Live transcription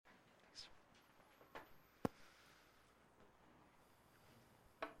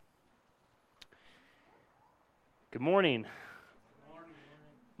Good morning.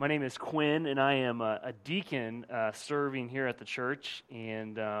 My name is Quinn, and I am a deacon serving here at the church.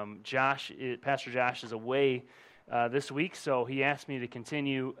 And Pastor Josh is away this week, so he asked me to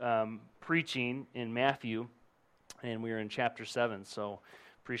continue preaching in Matthew, and we are in chapter 7. So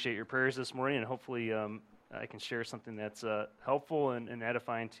appreciate your prayers this morning, and hopefully I can share something that's helpful and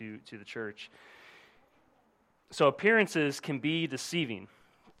edifying to the church. So appearances can be deceiving.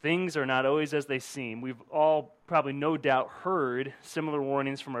 Things are not always as they seem. We've all probably no doubt heard similar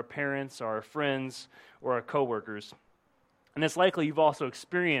warnings from our parents, our friends, or our coworkers. And it's likely you've also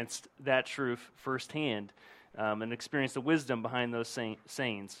experienced that truth firsthand and experienced the wisdom behind those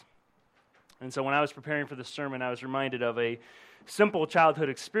sayings. And so when I was preparing for this sermon, I was reminded of a simple childhood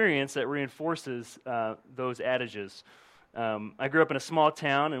experience that reinforces those adages. I grew up in a small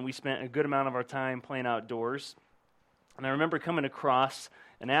town, and we spent a good amount of our time playing outdoors. And I remember coming across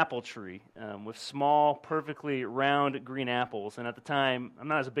an apple tree with small, perfectly round green apples. And at the time, I'm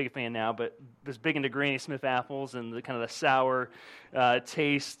not as big a fan now, but was big into Granny Smith apples and the kind of the sour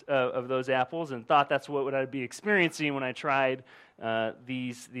taste of those apples, and thought that's what I'd be experiencing when I tried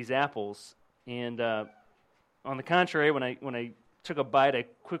these apples. And on the contrary, when I took a bite, I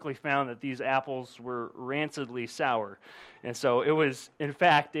quickly found that these apples were rancidly sour. And so it was, in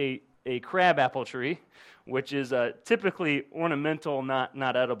fact, a crab apple tree, which is typically ornamental,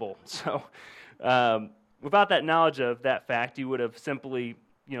 not edible. So without that knowledge of that fact, you would have simply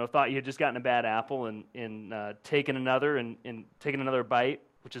thought you had just gotten a bad apple and taken another bite,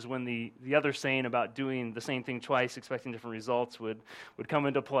 which is when the other saying about doing the same thing twice, expecting different results, would come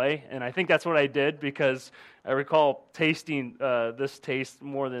into play. And I think that's what I did, because I recall tasting this taste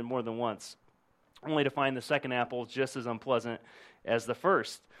more than once, only to find the second apple just as unpleasant as the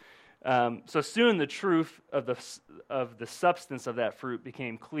first. So soon the truth of the substance of that fruit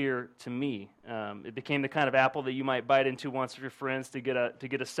became clear to me. It became the kind of apple that you might bite into once with your friends to get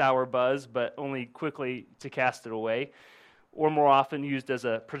a sour buzz, but only quickly to cast it away, or more often used as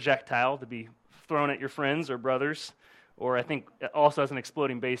a projectile to be thrown at your friends or brothers, or I think also as an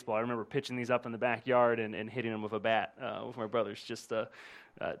exploding baseball. I remember pitching these up in the backyard and hitting them with a bat with my brothers just to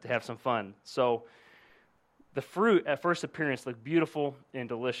have some fun. So the fruit, at first appearance, looked beautiful and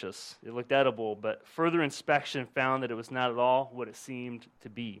delicious. It looked edible, but further inspection found that it was not at all what it seemed to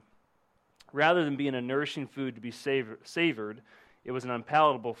be. Rather than being a nourishing food to be savored, it was an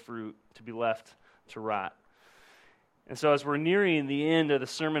unpalatable fruit to be left to rot. And so as we're nearing the end of the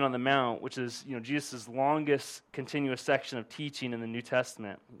Sermon on the Mount, which is Jesus' longest continuous section of teaching in the New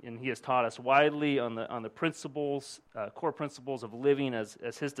Testament, and he has taught us widely on the principles, core principles of living as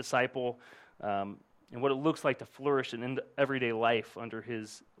his disciple, and what it looks like to flourish in everyday life under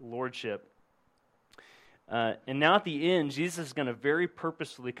his lordship. And now at the end, Jesus is going to very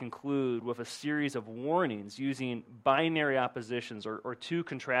purposefully conclude with a series of warnings using binary oppositions or two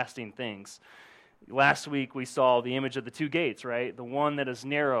contrasting things. Last week we saw the image of the two gates, right? The one that is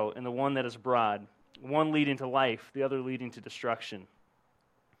narrow and the one that is broad. One leading to life, the other leading to destruction.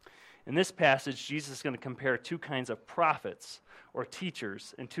 In this passage, Jesus is going to compare two kinds of prophets or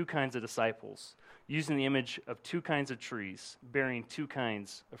teachers and two kinds of disciples, using the image of two kinds of trees, bearing two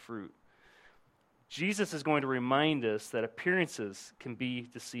kinds of fruit. Jesus is going to remind us that appearances can be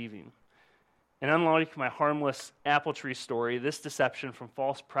deceiving. And unlike my harmless apple tree story, this deception from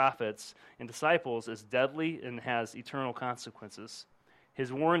false prophets and disciples is deadly and has eternal consequences.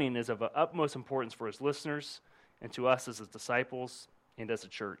 His warning is of utmost importance for his listeners and to us as his disciples and as a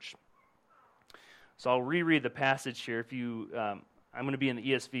church. So I'll reread the passage here. I'm going to be in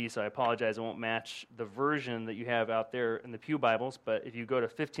the ESV, so I apologize. I won't match the version that you have out there in the Pew Bibles, but if you go to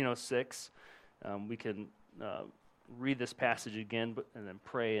 1506, we can read this passage again and then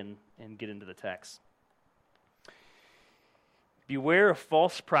pray and get into the text. Beware of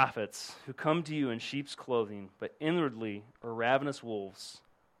false prophets who come to you in sheep's clothing, but inwardly are ravenous wolves.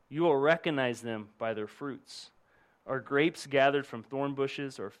 You will recognize them by their fruits. Are grapes gathered from thorn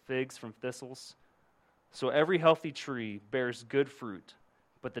bushes or figs from thistles? So every healthy tree bears good fruit,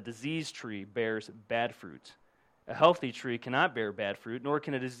 but the diseased tree bears bad fruit. A healthy tree cannot bear bad fruit, nor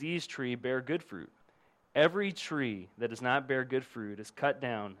can a diseased tree bear good fruit. Every tree that does not bear good fruit is cut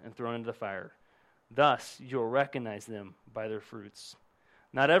down and thrown into the fire. Thus you will recognize them by their fruits.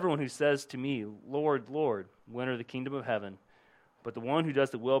 Not everyone who says to me, Lord, Lord, will enter the kingdom of heaven, but the one who does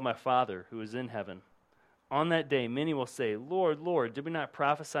the will of my Father who is in heaven. On that day many will say, Lord, Lord, did we not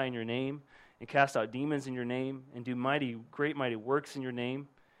prophesy in your name, and cast out demons in your name, and do great mighty works in your name?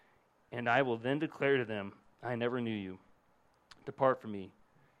 And I will then declare to them, I never knew you. Depart from me,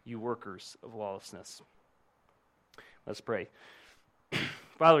 you workers of lawlessness. Let's pray.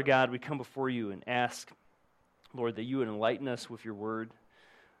 Father God, we come before you and ask Lord, that you would enlighten us with your word.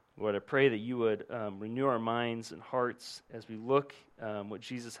 Lord, I pray that you would renew our minds and hearts as we look what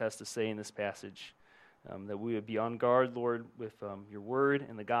Jesus has to say in this passage, that we would be on guard, Lord, with your word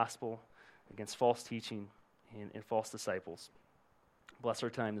and the gospel against false teaching and false disciples. Bless our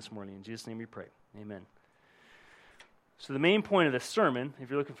time this morning. In Jesus' name we pray. Amen. So the main point of this sermon, if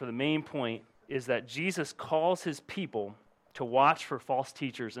you're looking for the main point, is that Jesus calls his people to watch for false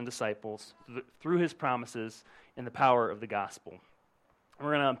teachers and disciples through his promises and the power of the gospel. And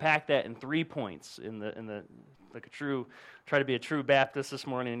we're going to unpack that in 3 points try to be a true Baptist this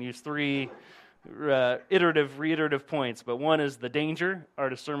morning and use 3 reiterative points. But one is the danger, our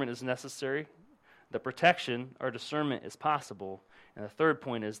discernment is necessary. The protection, our discernment is possible. And the third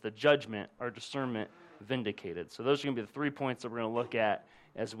point is the judgment, our discernment vindicated. So those are going to be the 3 points that we're going to look at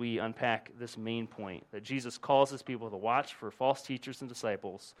as we unpack this main point, that Jesus calls his people to watch for false teachers and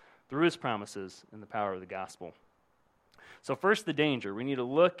disciples through his promises and the power of the gospel. So first, the danger. We need to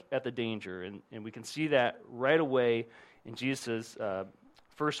look at the danger, and we can see that right away in Jesus'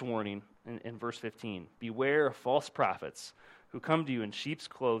 first warning in verse 15. Beware of false prophets who come to you in sheep's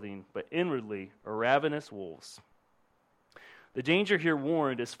clothing, but inwardly are ravenous wolves. The danger here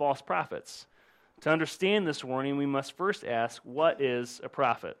warned is false prophets. To understand this warning, we must first ask, what is a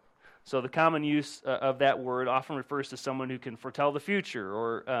prophet? So the common use of that word often refers to someone who can foretell the future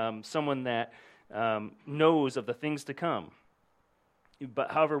or someone that knows of the things to come. But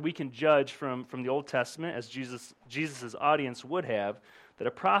however, we can judge from the Old Testament, as Jesus' audience would have, that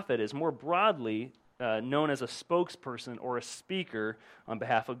a prophet is more broadly known as a spokesperson or a speaker on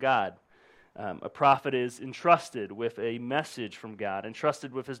behalf of God. A prophet is entrusted with a message from God,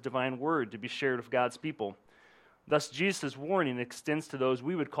 entrusted with his divine word to be shared with God's people. Thus, Jesus' warning extends to those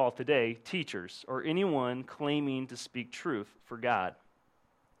we would call today teachers, or anyone claiming to speak truth for God.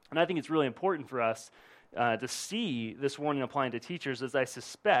 And I think it's really important for us to see this warning applying to teachers, as I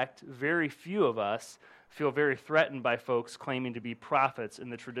suspect very few of us feel very threatened by folks claiming to be prophets in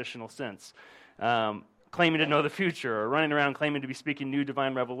the traditional sense. Claiming to know the future, or running around claiming to be speaking new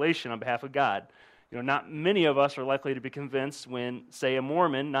divine revelation on behalf of God. Not many of us are likely to be convinced when, say, a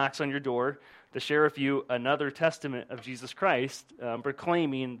Mormon knocks on your door to share with you another testament of Jesus Christ,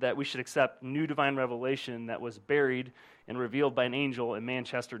 proclaiming that we should accept new divine revelation that was buried and revealed by an angel in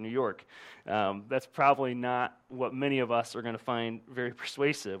Manchester, New York. That's probably not what many of us are going to find very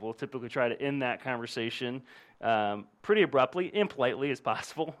persuasive. We'll typically try to end that conversation pretty abruptly, impolitely as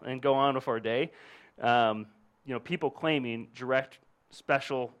possible, and go on with our day. People claiming direct,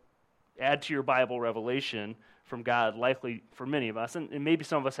 special, add to your Bible revelation from God, likely for many of us, and maybe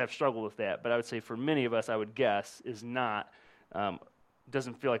some of us have struggled with that, but I would say for many of us, I would guess, is not,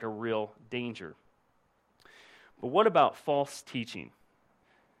 doesn't feel like a real danger. But what about false teaching?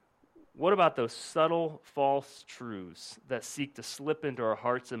 What about those subtle false truths that seek to slip into our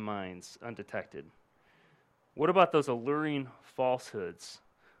hearts and minds undetected? What about those alluring falsehoods,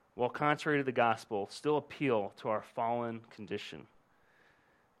 while contrary to the gospel, still appeal to our fallen condition?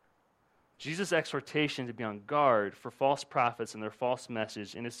 Jesus' exhortation to be on guard for false prophets and their false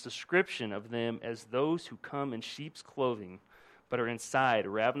message, and his description of them as those who come in sheep's clothing but are inside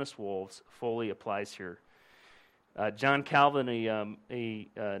ravenous wolves, fully applies here. John Calvin, a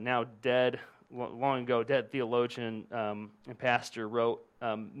now dead, long ago dead theologian and pastor, wrote,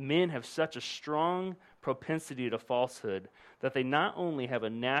 men have such a strong propensity to falsehood that they not only have a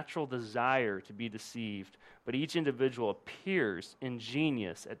natural desire to be deceived, but each individual appears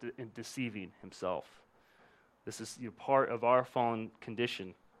ingenious in deceiving himself. This is part of our fallen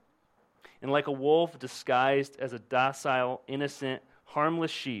condition. And like a wolf disguised as a docile, innocent,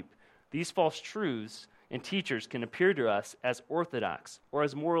 harmless sheep, these false truths and teachers can appear to us as orthodox, or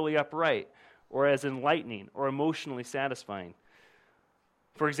as morally upright, or as enlightening, or emotionally satisfying.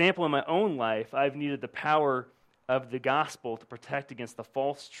 For example, in my own life, I've needed the power of the gospel to protect against the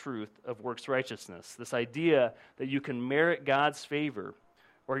false truth of works righteousness. This idea that you can merit God's favor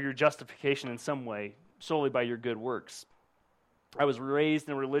or your justification in some way solely by your good works. I was raised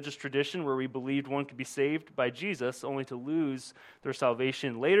in a religious tradition where we believed one could be saved by Jesus only to lose their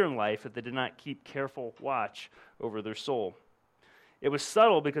salvation later in life if they did not keep careful watch over their soul. It was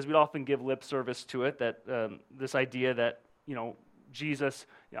subtle because we'd often give lip service to it, that this idea that, Jesus,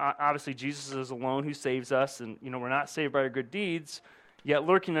 obviously Jesus is alone who saves us, and we're not saved by our good deeds, yet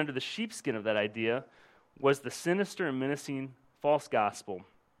lurking under the sheepskin of that idea was the sinister and menacing false gospel.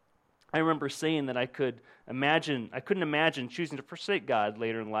 I remember saying that I couldn't imagine choosing to forsake God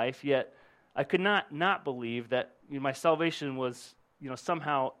later in life, yet I could not believe that my salvation was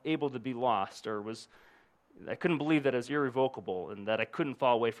somehow able to be lost, or I couldn't believe that it was irrevocable and that I couldn't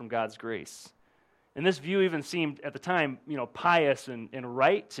fall away from God's grace. And this view even seemed, at the time, pious and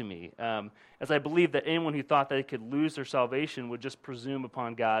right to me, as I believed that anyone who thought they could lose their salvation would just presume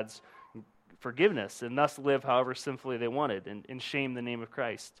upon God's forgiveness and thus live however sinfully they wanted and shame the name of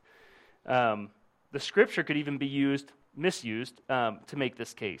Christ. The Scripture could even be misused to make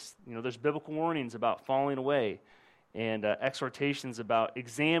this case. There's biblical warnings about falling away and exhortations about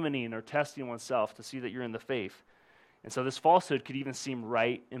examining or testing oneself to see that you're in the faith. And so this falsehood could even seem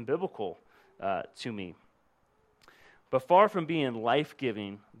right and biblical to me. But far from being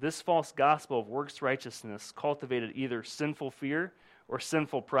life-giving, this false gospel of works righteousness cultivated either sinful fear or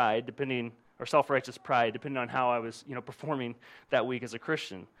sinful pride, or self-righteous pride, depending on how I was performing that week as a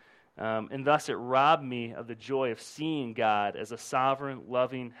Christian. And thus it robbed me of the joy of seeing God as a sovereign,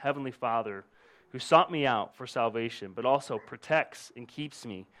 loving, heavenly Father who sought me out for salvation, but also protects and keeps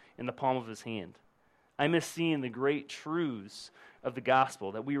me in the palm of his hand. I miss seeing the great truths of the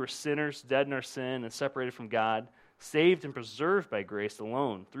gospel, that we were sinners, dead in our sin, and separated from God, saved and preserved by grace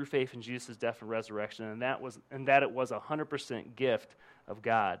alone through faith in Jesus' death and resurrection, and that it was a 100% gift of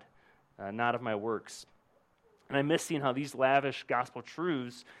God, not of my works. And I miss seeing how these lavish gospel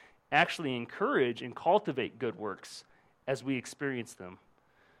truths actually encourage and cultivate good works as we experience them.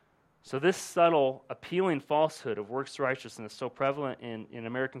 So this subtle, appealing falsehood of works righteousness, so prevalent in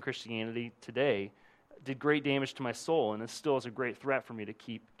American Christianity today, did great damage to my soul, and it still is a great threat for me to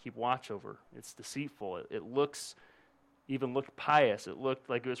keep watch over. It's deceitful. It looked pious. It looked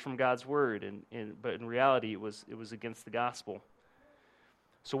like it was from God's word, but in reality, it was against the gospel.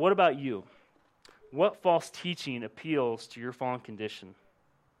 So what about you? What false teaching appeals to your fallen condition?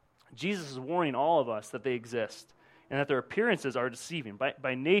 Jesus is warning all of us that they exist and that their appearances are deceiving.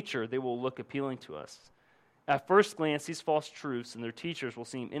 By nature, they will look appealing to us. At first glance, these false truths and their teachers will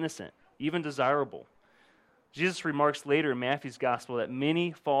seem innocent, even desirable. Jesus remarks later in Matthew's gospel that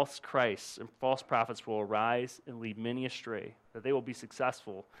many false Christs and false prophets will arise and lead many astray, that they will be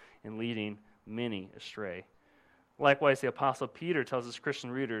successful in leading many astray. Likewise, the Apostle Peter tells his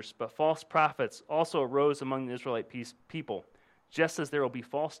Christian readers, but false prophets also arose among the Israelite people, just as there will be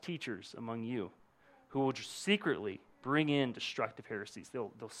false teachers among you, who will just secretly bring in destructive heresies.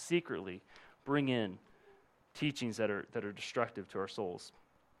 They'll secretly bring in teachings that are destructive to our souls.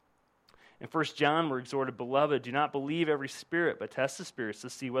 In 1 John, we're exhorted, beloved, do not believe every spirit, but test the spirits to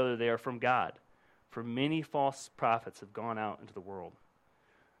see whether they are from God. For many false prophets have gone out into the world.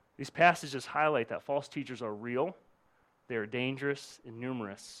 These passages highlight that false teachers are real, they are dangerous and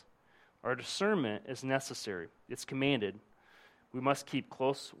numerous. Our discernment is necessary. It's commanded. We must keep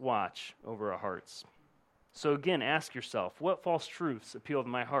close watch over our hearts. So again, ask yourself, what false truths appeal to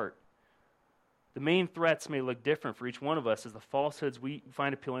my heart? The main threats may look different for each one of us, as the falsehoods we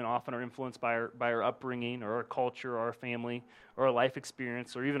find appealing often are influenced by our upbringing or our culture or our family or our life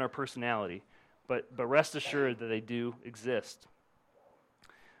experience or even our personality. But rest assured that they do exist.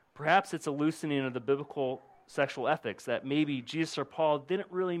 Perhaps it's a loosening of the biblical sexual ethics, that maybe Jesus or Paul didn't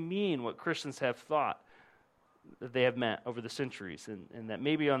really mean what Christians have thought that they have meant over the centuries, and that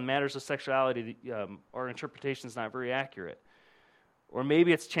maybe on matters of sexuality our interpretation is not very accurate. Or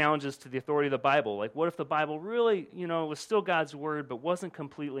maybe it's challenges to the authority of the Bible. Like, what if the Bible really, was still God's word, but wasn't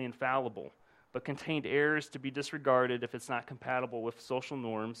completely infallible, but contained errors to be disregarded if it's not compatible with social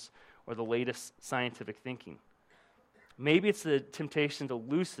norms or the latest scientific thinking? Maybe it's the temptation to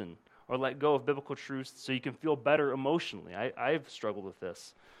loosen or let go of biblical truths so you can feel better emotionally. I've struggled with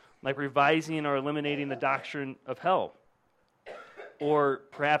this. Like revising or eliminating the doctrine of hell. Or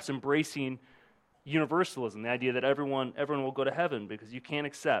perhaps embracing universalism, the idea that everyone will go to heaven because you can't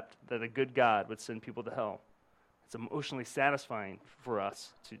accept that a good God would send people to hell. It's emotionally satisfying for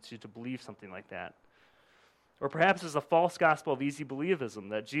us to believe something like that. Or perhaps it's a false gospel of easy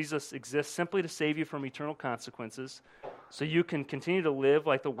believism, that Jesus exists simply to save you from eternal consequences so you can continue to live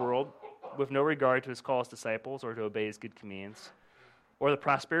like the world with no regard to his call as disciples or to obey his good commands. Or the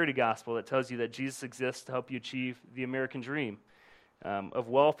prosperity gospel that tells you that Jesus exists to help you achieve the American dream, of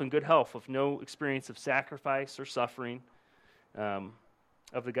wealth and good health, with no experience of sacrifice or suffering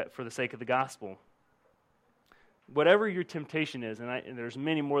for the sake of the gospel. Whatever your temptation is, and there's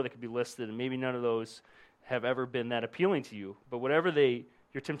many more that could be listed, and maybe none of those have ever been that appealing to you, but whatever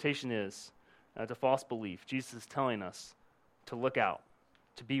your temptation is to false belief, Jesus is telling us to look out,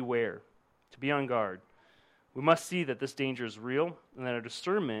 to beware, to be on guard. We must see that this danger is real, and that our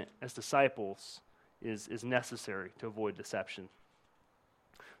discernment as disciples is necessary to avoid deception.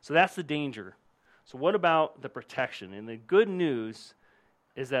 So that's the danger. So what about the protection? And the good news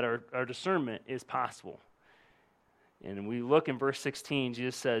is that our discernment is possible. And we look in verse 16,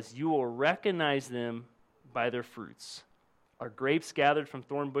 Jesus says, you will recognize them by their fruits. Are grapes gathered from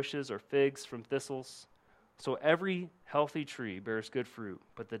thorn bushes or figs from thistles? So every healthy tree bears good fruit,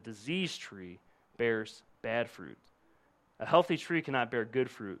 but the diseased tree bears bad fruit. A healthy tree cannot bear good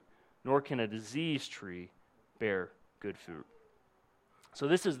fruit, nor can a diseased tree bear good fruit. So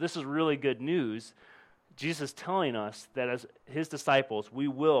this is really good news. Jesus is telling us that as his disciples, we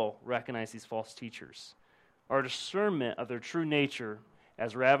will recognize these false teachers. Our discernment of their true nature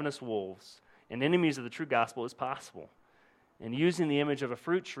as ravenous wolves and enemies of the true gospel is possible. And using the image of a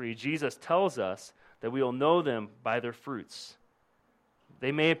fruit tree, Jesus tells us that we will know them by their fruits.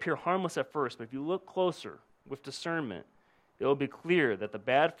 They may appear harmless at first, but if you look closer with discernment, it will be clear that the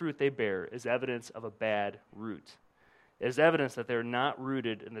bad fruit they bear is evidence of a bad root. It is evidence that they are not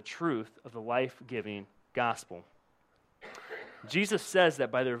rooted in the truth of the life-giving gospel. Jesus says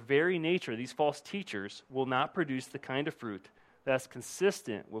that by their very nature, these false teachers will not produce the kind of fruit that is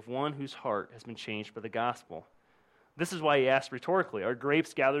consistent with one whose heart has been changed by the gospel. This is why he asked rhetorically, are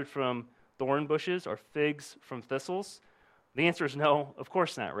grapes gathered from thorn bushes or figs from thistles? The answer is no, of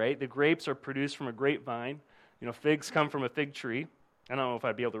course not, right? The grapes are produced from a grapevine. Figs come from a fig tree. I don't know if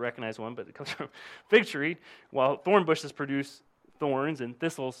I'd be able to recognize one, but it comes from a fig tree, while thorn bushes produce thorns and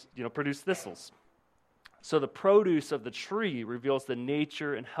thistles, produce thistles. So the produce of the tree reveals the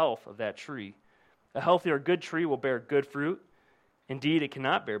nature and health of that tree. A healthy or good tree will bear good fruit. Indeed, it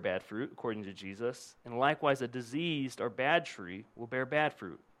cannot bear bad fruit, according to Jesus. And likewise, a diseased or bad tree will bear bad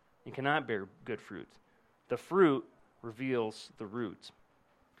fruit. It cannot bear good fruit. The fruit reveals the root.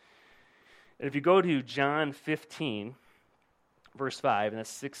 And if you go to John 15, verse 5, and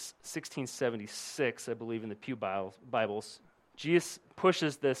that's 1676, I believe, in the Pew Bibles, Jesus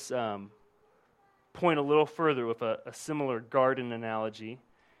pushes this point a little further with a similar garden analogy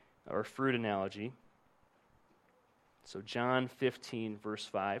or fruit analogy. So John 15, verse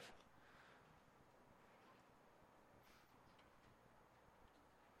 5.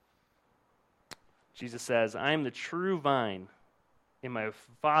 Jesus says, I am the true vine, and my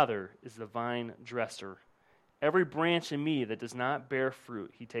Father is the vine dresser. Every branch in me that does not bear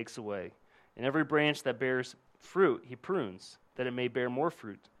fruit, he takes away. And every branch that bears fruit, he prunes, that it may bear more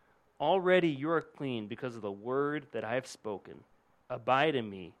fruit. Already you are clean because of the word that I have spoken. Abide in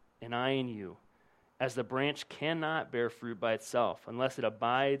me, and I in you. As the branch cannot bear fruit by itself unless it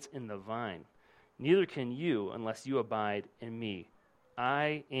abides in the vine, neither can you unless you abide in me.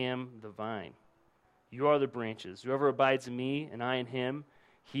 I am the vine. You are the branches. Whoever abides in me and I in him,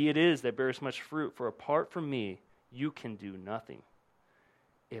 he it is that bears much fruit, for apart from me you can do nothing.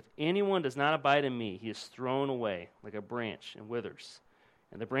 If anyone does not abide in me, he is thrown away like a branch and withers,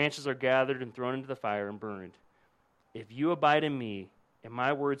 and the branches are gathered and thrown into the fire and burned. If you abide in me and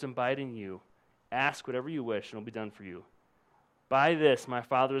my words abide in you, ask whatever you wish, and it will be done for you. By this my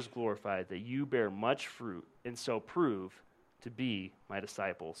Father is glorified, that you bear much fruit, and so prove to be my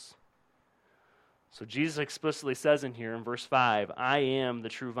disciples. So Jesus explicitly says in here in verse 5, I am the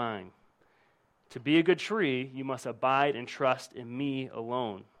true vine. To be a good tree, you must abide and trust in me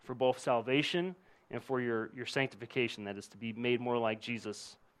alone, for both salvation and for your sanctification, that is, to be made more like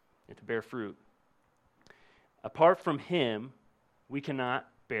Jesus and to bear fruit. Apart from him, we cannot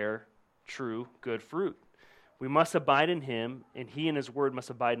bear true, good fruit. We must abide in him, and he and his word must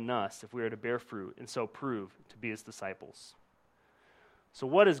abide in us if we are to bear fruit, and so prove to be his disciples. So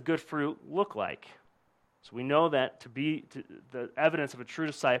what does good fruit look like? So we know that the evidence of a true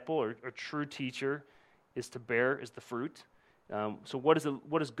disciple or a true teacher is the fruit. So what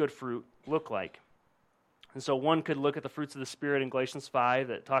does good fruit look like? And so one could look at the fruits of the Spirit in Galatians 5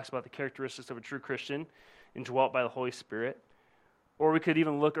 that talks about the characteristics of a true Christian indwelt by the Holy Spirit. Or we could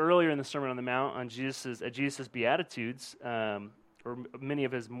even look earlier in the Sermon on the Mount on Jesus' Beatitudes, or many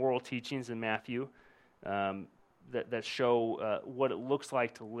of his moral teachings in Matthew that show what it looks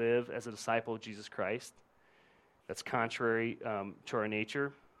like to live as a disciple of Jesus Christ. That's contrary to our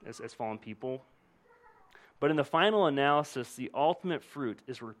nature as fallen people. But in the final analysis, the ultimate fruit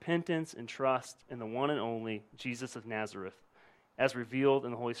is repentance and trust in the one and only Jesus of Nazareth, as revealed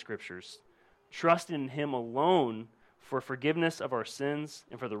in the Holy Scriptures. Trusting in him alone for forgiveness of our sins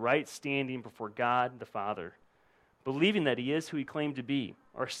and for the right standing before God the Father. Believing that he is who he claimed to be,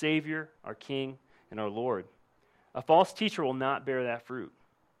 our Savior, our King, and our Lord. A false teacher will not bear that fruit.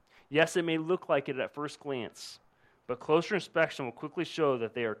 Yes, it may look like it at first glance, but closer inspection will quickly show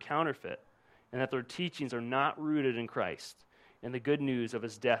that they are counterfeit and that their teachings are not rooted in Christ and the good news of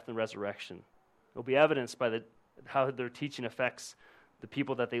his death and resurrection. It will be evidenced by how their teaching affects the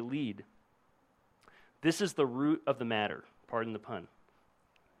people that they lead. This is the root of the matter. Pardon the pun.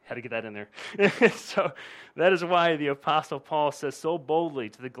 Had to get that in there. So that is why the Apostle Paul says so boldly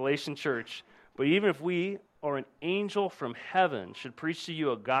to the Galatian church, but even if we or an angel from heaven should preach to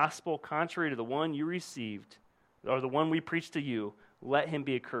you a gospel contrary to the one you received, or the one we preach to you, let him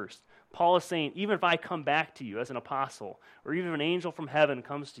be accursed. Paul is saying, even if I come back to you as an apostle, or even if an angel from heaven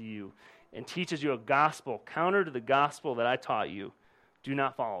comes to you and teaches you a gospel counter to the gospel that I taught you, do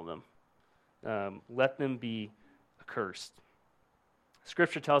not follow them. Let them be accursed.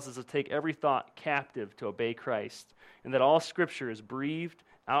 Scripture tells us to take every thought captive to obey Christ, and that all Scripture is breathed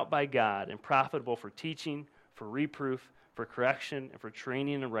out by God and profitable for teaching, for reproof, for correction, and for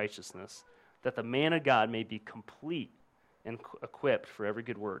training in righteousness, that the man of God may be complete and equipped for every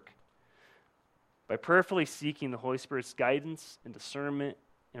good work. By prayerfully seeking the Holy Spirit's guidance and discernment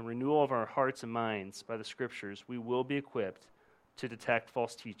and renewal of our hearts and minds by the Scriptures, we will be equipped to detect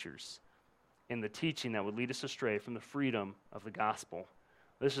false teachers and the teaching that would lead us astray from the freedom of the gospel.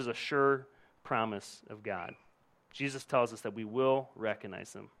 This is a sure promise of God. Jesus tells us that we will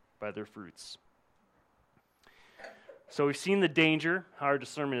recognize them by their fruits. So we've seen the danger, how our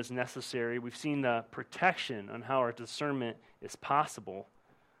discernment is necessary. We've seen the protection on how our discernment is possible.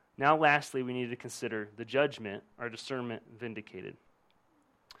 Now, lastly, we need to consider the judgment, our discernment vindicated.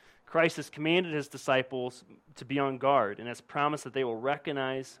 Christ has commanded his disciples to be on guard and has promised that they will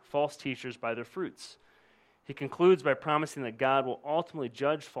recognize false teachers by their fruits. He concludes by promising that God will ultimately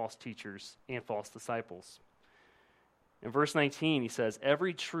judge false teachers and false disciples. In verse 19, he says,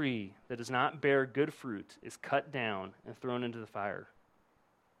 "Every tree that does not bear good fruit is cut down and thrown into the fire."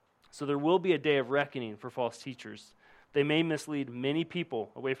 So there will be a day of reckoning for false teachers. They may mislead many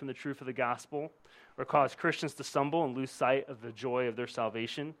people away from the truth of the gospel or cause Christians to stumble and lose sight of the joy of their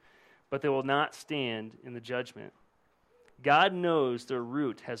salvation, but they will not stand in the judgment. God knows their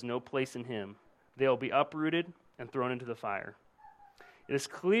root has no place in him. They will be uprooted and thrown into the fire. It is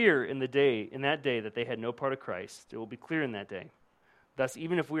clear in that day that they had no part of Christ. It will be clear in that day. Thus,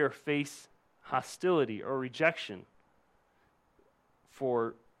 even if we are face hostility or rejection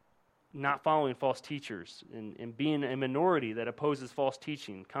for not following false teachers and being a minority that opposes false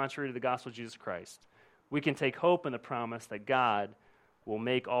teaching, contrary to the gospel of Jesus Christ, we can take hope in the promise that God will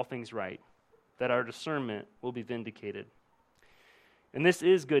make all things right, that our discernment will be vindicated. And this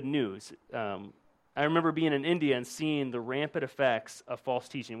is good news. I remember being in India and seeing the rampant effects of false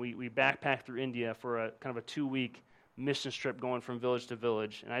teaching. We backpacked through India for a kind of a 2-week mission trip going from village to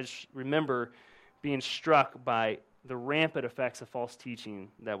village. And I just remember being struck by the rampant effects of false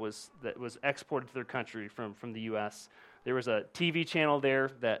teaching that was exported to their country from the U.S. There was a TV channel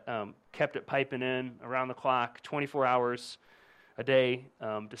there that kept it piping in around the clock, 24 hours a day,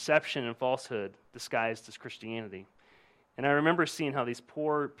 deception and falsehood disguised as Christianity. And I remember seeing how these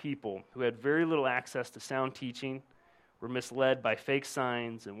poor people who had very little access to sound teaching were misled by fake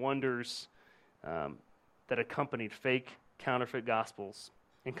signs and wonders that accompanied fake counterfeit gospels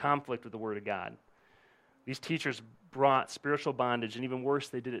in conflict with the Word of God. These teachers brought spiritual bondage, and even worse,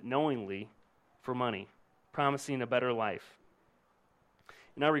 they did it knowingly for money, promising a better life.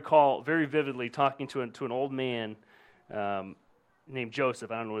 And I recall very vividly talking to an old man named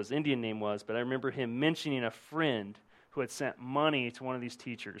Joseph. I don't know what his Indian name was, but I remember him mentioning a friend who had sent money to one of these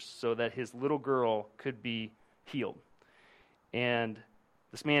teachers so that his little girl could be healed. And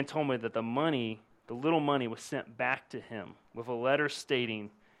this man told me that the little money was sent back to him with a letter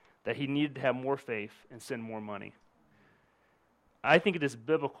stating that he needed to have more faith and send more money. I think it is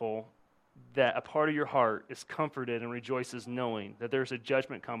biblical that a part of your heart is comforted and rejoices knowing that there's a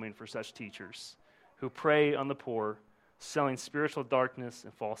judgment coming for such teachers who prey on the poor, selling spiritual darkness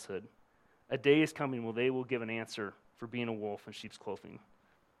and falsehood. A day is coming when they will give an answer for being a wolf in sheep's clothing.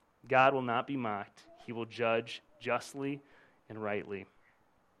 God will not be mocked. He will judge justly and rightly.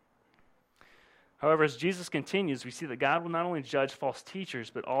 However, as Jesus continues, we see that God will not only judge false teachers,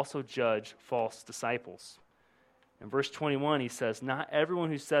 but also judge false disciples. In verse 21, he says, "Not everyone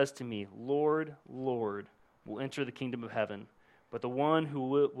who says to me, 'Lord, Lord,' will enter the kingdom of heaven, but the one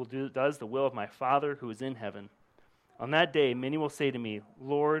who does the will of my Father who is in heaven. On that day, many will say to me,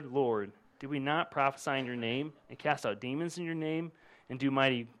 'Lord, Lord, did we not prophesy in your name and cast out demons in your name and do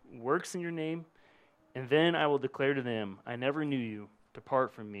mighty works in your name?' And then I will declare to them, 'I never knew you.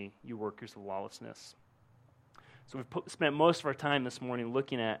 Depart from me, you workers of lawlessness.'" So we've spent most of our time this morning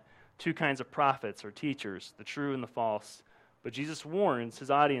looking at two kinds of prophets or teachers, the true and the false. But Jesus warns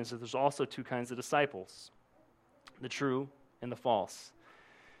his audience that there's also two kinds of disciples, the true and the false.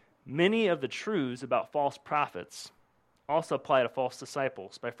 Many of the truths about false prophets also apply to false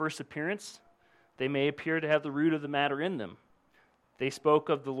disciples. By first appearance, they may appear to have the root of the matter in them. They spoke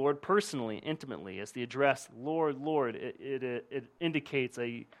of the Lord personally, intimately, as the address, "Lord, Lord." It indicates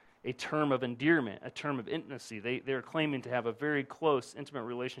a term of endearment, a term of intimacy. They're claiming to have a very close, intimate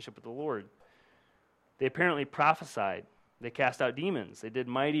relationship with the Lord. They apparently prophesied. They cast out demons. They did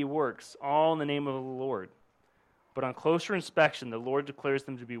mighty works, all in the name of the Lord. But on closer inspection, the Lord declares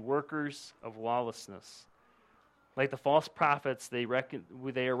them to be workers of lawlessness. Like the false prophets, they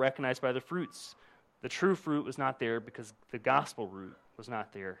are recognized by the fruits. The true fruit was not there because the gospel root was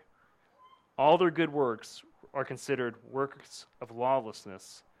not there. All their good works are considered works of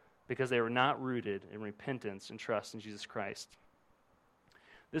lawlessness because they were not rooted in repentance and trust in Jesus Christ.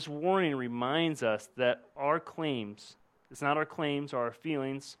 This warning reminds us that our claims, it's not our claims or our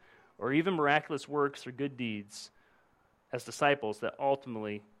feelings or even miraculous works or good deeds as disciples that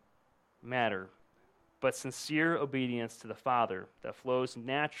ultimately matter, but sincere obedience to the Father that flows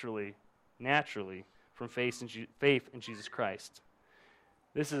naturally from faith in Jesus Christ.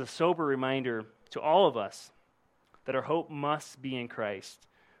 This is a sober reminder to all of us that our hope must be in Christ.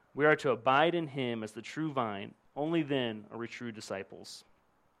 We are to abide in him as the true vine. Only then are we true disciples.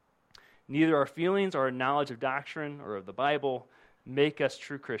 Neither our feelings or our knowledge of doctrine or of the Bible make us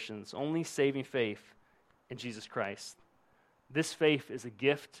true Christians. Only saving faith in Jesus Christ. This faith is a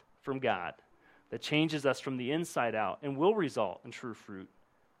gift from God that changes us from the inside out and will result in true fruit.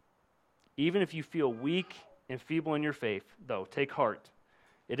 Even if you feel weak and feeble in your faith, though, take heart.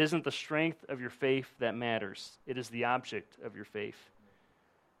 It isn't the strength of your faith that matters. It is the object of your faith.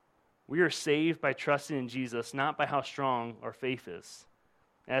 We are saved by trusting in Jesus, not by how strong our faith is.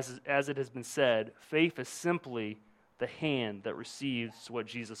 As it has been said, faith is simply the hand that receives what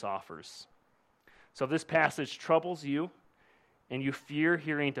Jesus offers. So if this passage troubles you, and you fear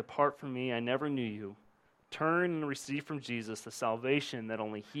hearing, "Depart from me, I never knew you," turn and receive from Jesus the salvation that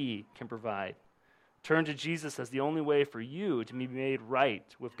only he can provide. Turn to Jesus as the only way for you to be made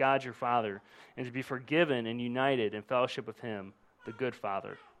right with God your Father and to be forgiven and united in fellowship with him, the good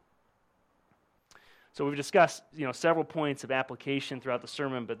Father. So we've discussed, several points of application throughout the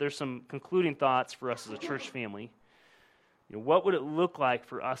sermon, but there's some concluding thoughts for us as a church family. What would it look like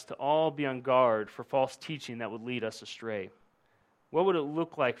for us to all be on guard for false teaching that would lead us astray? What would it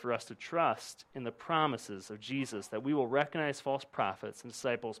look like for us to trust in the promises of Jesus that we will recognize false prophets and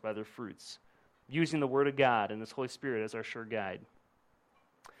disciples by their fruits, using the Word of God and His Holy Spirit as our sure guide?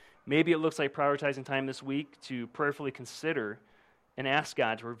 Maybe it looks like prioritizing time this week to prayerfully consider and ask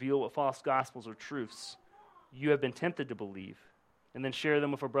God to reveal what false gospels or truths you have been tempted to believe, and then share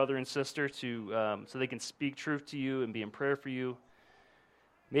them with a brother and sister so they can speak truth to you and be in prayer for you.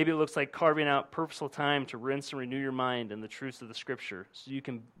 Maybe it looks like carving out purposeful time to rinse and renew your mind in the truths of the Scripture so you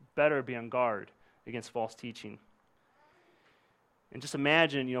can better be on guard against false teaching. And just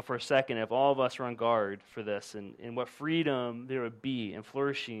imagine, for a second, if all of us were on guard for this and what freedom there would be and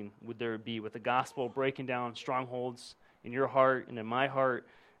flourishing would there be with the gospel breaking down strongholds in your heart and in my heart,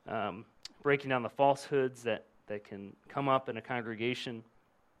 breaking down the falsehoods that can come up in a congregation.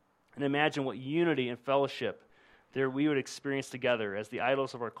 And imagine what unity and fellowship there we would experience together as the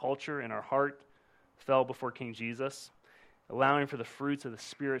idols of our culture and our heart fell before King Jesus, allowing for the fruits of the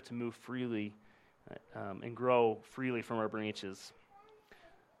Spirit to move freely and grow freely from our branches.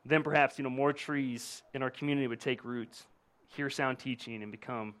 Then perhaps, more trees in our community would take root, hear sound teaching, and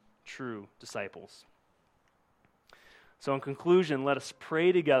become true disciples. So in conclusion, let us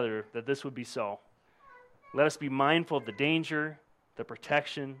pray together that this would be so. Let us be mindful of the danger, the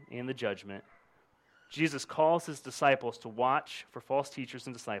protection, and the judgment. Jesus calls his disciples to watch for false teachers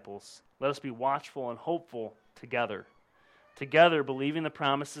and disciples. Let us be watchful and hopeful together. Together, believing the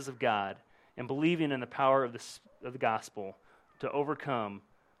promises of God and believing in the power of the gospel to overcome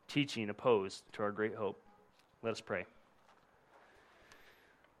teaching opposed to our great hope. Let us pray.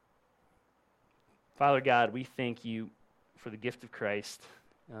 Father God, we thank you for the gift of Christ,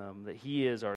 that he is our